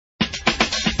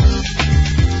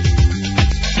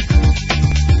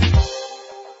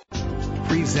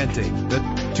Presenting the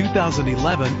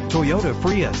 2011 Toyota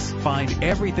Prius. Find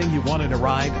everything you want in a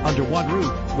ride under one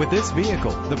roof with this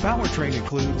vehicle. The powertrain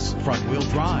includes front-wheel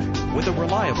drive with a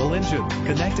reliable engine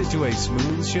connected to a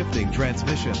smooth shifting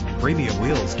transmission. Premium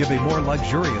wheels give a more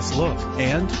luxurious look.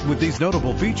 And with these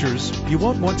notable features, you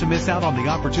won't want to miss out on the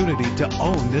opportunity to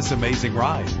own this amazing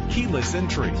ride. Keyless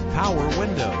entry, power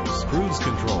windows, cruise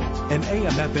control, an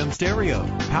AM/FM stereo,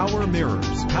 power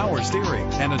mirrors, power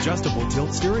steering, and adjustable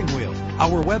tilt steering wheel.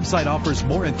 Our website offers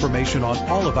more information on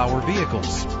all of our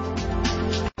vehicles.